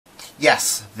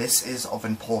Yes, this is of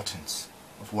importance,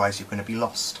 otherwise you're going to be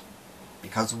lost.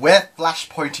 Because we're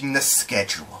flashpointing the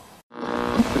schedule. Rules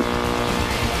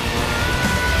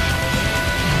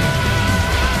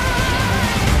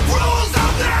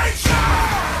of nature!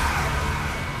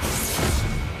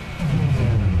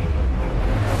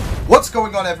 What's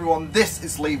going on, everyone? This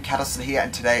is Liam Catterson here,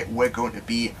 and today we're going to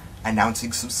be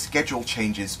announcing some schedule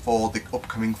changes for the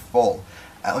upcoming fall.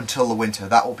 Until the winter.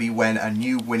 That will be when a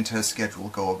new winter schedule will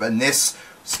go up, and this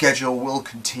schedule will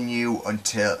continue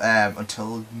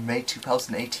until May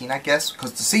 2018, I guess,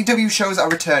 because the CW shows are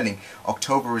returning.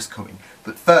 October is coming.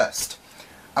 But first,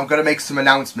 I'm going to make some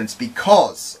announcements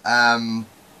because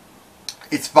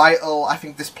it's vital. I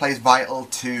think this plays vital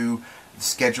to the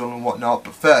schedule and whatnot.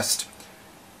 But first,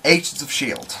 Agents of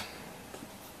S.H.I.E.L.D.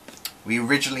 We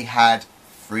originally had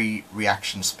 3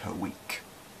 reactions per week.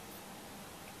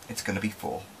 It's going to be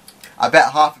 4. I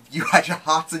bet half of you had your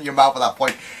hearts in your mouth at that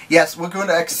point. Yes, we're going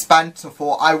to expand to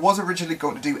 4. I was originally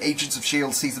going to do Agents of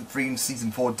S.H.I.E.L.D. Season 3 and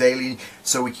Season 4 daily,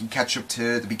 so we can catch up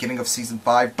to the beginning of Season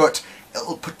 5, but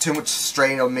it'll put too much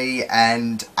strain on me,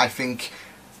 and I think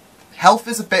health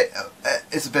is a bit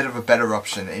of a better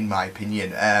option, in my opinion.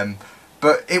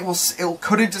 But it'll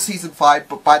cut into Season 5,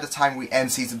 but by the time we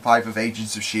end Season 5 of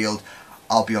Agents of S.H.I.E.L.D.,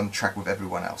 I'll be on track with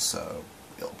everyone else, so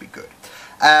it'll be good.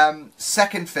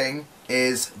 Second thing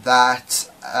is that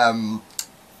on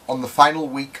the final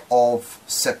week of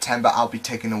September I'll be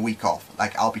taking a week off.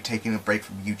 Like, I'll be taking a break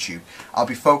from YouTube. I'll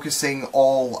be focusing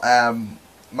all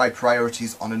my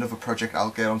priorities on another project.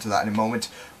 I'll get onto that in a moment.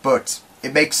 But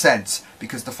it makes sense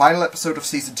because the final episode of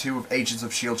Season 2 of Agents of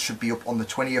S.H.I.E.L.D. should be up on the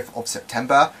 20th of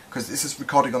September, because this is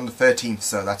recording on the 13th,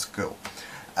 so that's cool.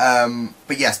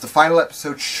 But yes, the final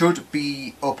episode should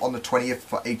be up on the 20th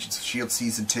for Agents of S.H.I.E.L.D.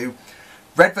 Season 2.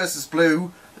 Red vs.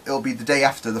 Blue, it'll be the day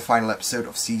after the final episode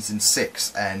of Season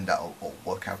 6, and that'll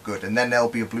work out good. And then there'll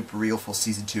be a blooper reel for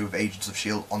Season 2 of Agents of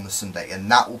S.H.I.E.L.D. on the Sunday, and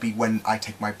that will be when I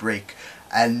take my break.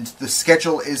 And the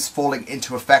schedule is falling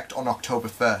into effect on October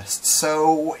 1st,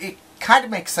 so it kind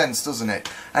of makes sense, doesn't it?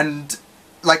 And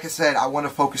like I said, I want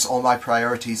to focus all my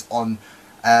priorities on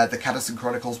the Catterson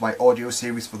Chronicles, my audio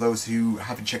series, for those who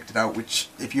haven't checked it out, which,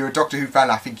 if you're a Doctor Who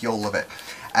fan, I think you'll love it.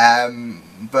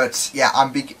 But yeah,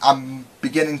 I'm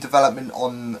beginning development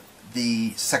on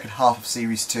the second half of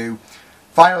Series 2.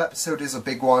 Final episode is a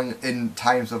big one in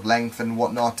terms of length and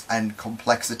whatnot, and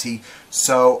complexity,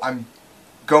 so I'm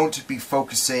going to be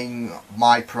focusing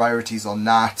my priorities on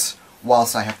that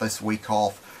whilst I have this week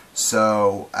off,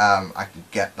 so I can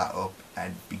get that up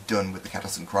and be done with the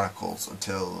Catterson Chronicles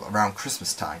until around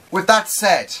Christmas time. With that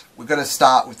said, we're going to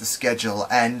start with the schedule,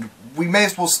 and we may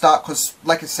as well start because,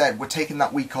 like I said, we're taking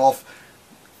that week off.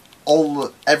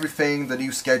 Everything, the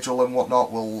new schedule and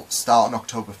whatnot, will start on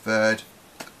October 3rd.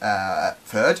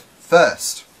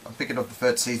 1st. I'm thinking of the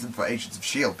 3rd season for Agents of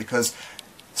S.H.I.E.L.D. because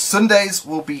Sundays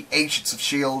will be Agents of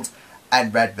S.H.I.E.L.D.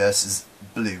 and Red vs.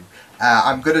 Blue.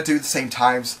 I'm going to do the same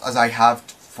times as I have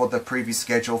for the previous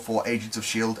schedule for Agents of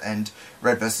S.H.I.E.L.D. and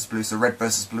Red vs. Blue. So Red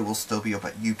vs. Blue will still be up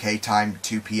at UK time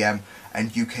 2 PM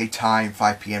and UK time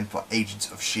 5 PM for Agents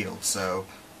of S.H.I.E.L.D. So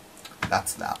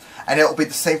that's that. And it'll be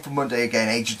the same for Monday again,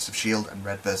 Agents of S.H.I.E.L.D. and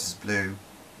Red vs. Blue.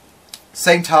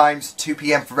 Same times, 2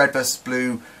 PM for Red vs.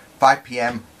 Blue, 5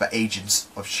 PM for Agents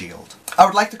of S.H.I.E.L.D. I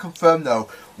would like to confirm though,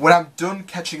 when I'm done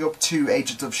catching up to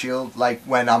Agents of S.H.I.E.L.D., like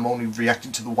when I'm only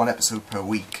reacting to the 1 episode per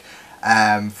week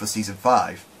for Season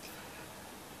 5,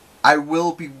 I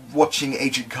will be watching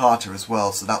Agent Carter as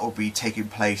well, so that will be taking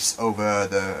place over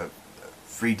the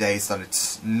 3 days that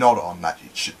it's not on, that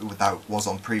it was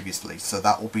on previously. So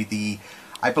that will be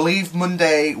I believe,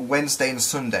 Monday, Wednesday and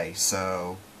Sunday,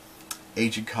 so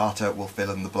Agent Carter will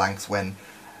fill in the blanks when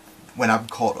I'm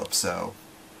caught up, so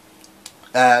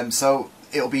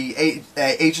it'll be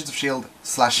Agents of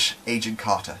S.H.I.E.L.D. / Agent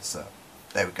Carter, so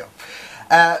there we go.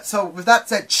 So with that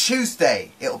said,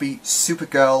 Tuesday, it'll be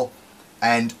Supergirl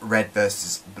and Red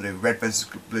vs. Blue. Red vs.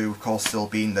 Blue, of course, still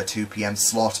being the 2 PM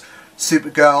slot.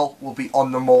 Supergirl will be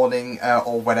on the morning,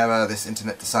 or whenever this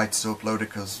internet decides to upload it,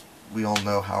 because we all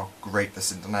know how great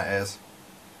this internet is.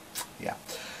 Yeah.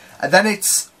 And then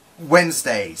it's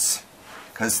Wednesdays,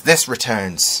 because this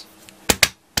returns.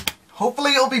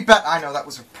 Hopefully it'll be better. I know that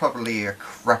was probably a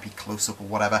crappy close-up or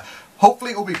whatever.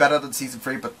 Hopefully it'll be better than Season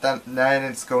 3, but then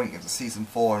it's going into Season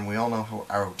 4, and we all know how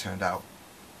Arrow turned out.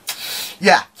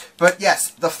 Yeah, but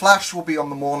yes, The Flash will be on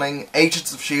the morning,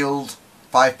 Agents of S.H.I.E.L.D.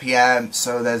 5 PM,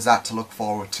 so there's that to look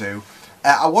forward to.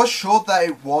 I was sure that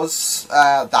it was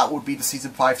that would be the Season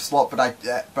 5 slot, but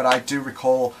I do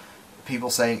recall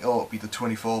people saying, oh, it'll be the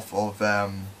 24th of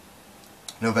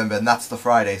November, and that's the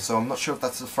Friday, so I'm not sure if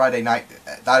that's the Friday night.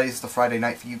 That is the Friday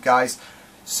night for you guys.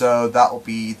 So that will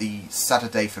be the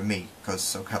Saturday for me,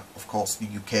 because of course the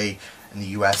UK and the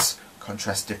US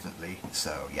contrast differently.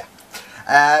 So yeah.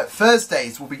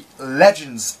 Thursdays will be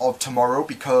Legends of Tomorrow,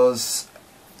 because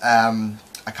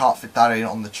I can't fit that in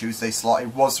on the Tuesday slot.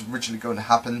 It was originally going to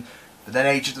happen, but then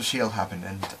Agents of S.H.I.E.L.D. happened,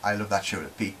 and I love that show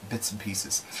to bits and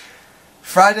pieces.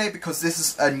 Friday, because this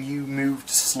is a new moved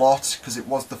slot, because it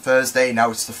was the Thursday,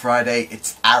 now it's the Friday,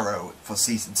 it's Arrow for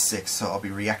Season 6, so I'll be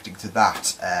reacting to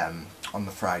that on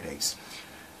the Fridays.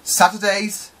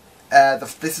 Saturdays,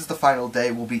 this is the final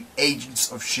day, will be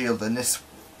Agents of S.H.I.E.L.D., and this,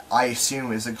 I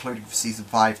assume, is including for Season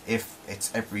 5, if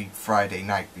it's every Friday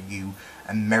night for you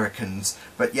Americans.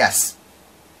 But yes,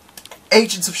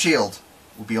 Agents of S.H.I.E.L.D.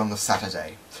 will be on the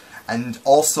Saturday. And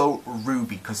also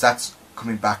Ruby, because that's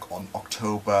coming back on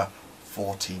October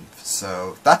 14th.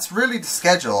 So that's really the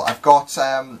schedule. I've got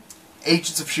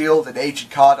Agents of S.H.I.E.L.D. and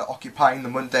Agent Carter occupying the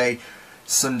Monday,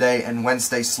 Sunday and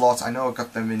Wednesday slot. I know I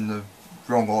got them in the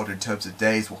wrong order in terms of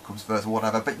days, what comes first or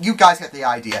whatever, but you guys get the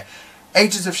idea.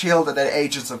 Agents of S.H.I.E.L.D. and then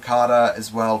Agents of Carter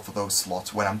as well for those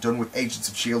slots. When I'm done with Agents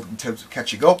of S.H.I.E.L.D. in terms of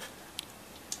catching up,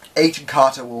 Agent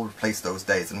Carter will replace those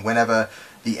days, and whenever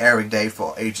the airing day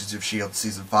for Agents of S.H.I.E.L.D.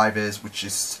 Season 5 is, which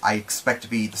is, I expect to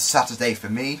be the Saturday for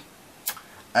me,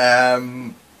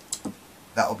 that'll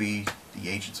be the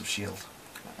Agents of S.H.I.E.L.D.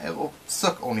 It will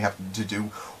suck only having to do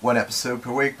one episode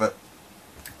per week, but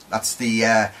that's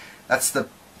the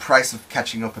price of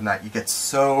catching up, and that you get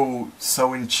so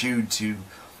in tune to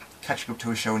catching up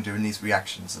to a show and doing these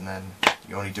reactions, and then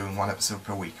you're only doing one episode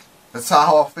per week. That's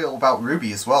how I feel about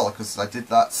Ruby as well, because I did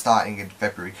that starting in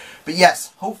February. But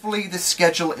yes, hopefully this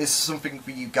schedule is something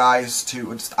for you guys to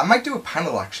understand. I might do a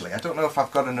panel actually. I don't know if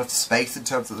I've got enough space in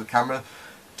terms of the camera.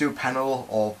 Do a panel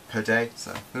or per day,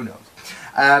 so who knows.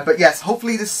 But yes,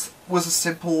 hopefully this was a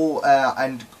simple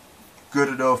and good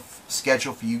enough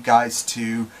schedule for you guys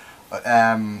to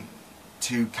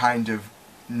kind of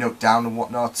note down and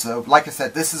whatnot. So like I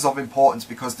said, this is of importance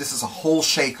because this is a whole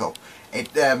shake-up.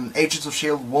 Agents of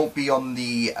S.H.I.E.L.D. won't be on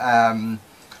the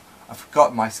I've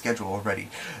forgotten my schedule already.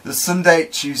 The Sunday,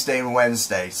 Tuesday and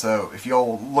Wednesday. So if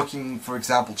you're looking, for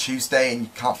example, Tuesday and you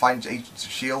can't find Agents of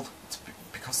S.H.I.E.L.D., it's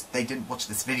because they didn't watch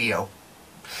this video.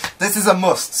 This is a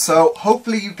must. So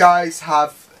hopefully you guys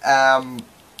have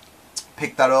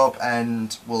picked that up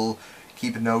and will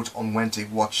keep a note on when to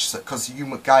watch, because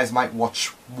you guys might watch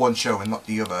one show and not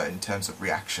the other in terms of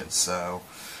reactions. So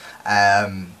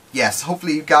yes,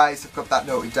 hopefully you guys have got that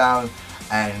noted down,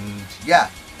 and yeah,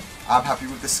 I'm happy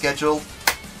with the schedule.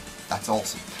 That's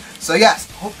awesome. So yes,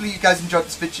 hopefully you guys enjoyed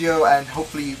this video, and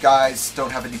hopefully you guys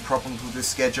don't have any problems with this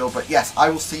schedule. But yes, I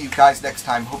will see you guys next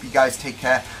time. Hope you guys take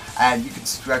care, and you can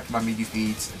subscribe to my media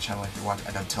feeds and channel if you want.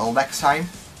 And until next time,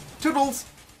 toodles!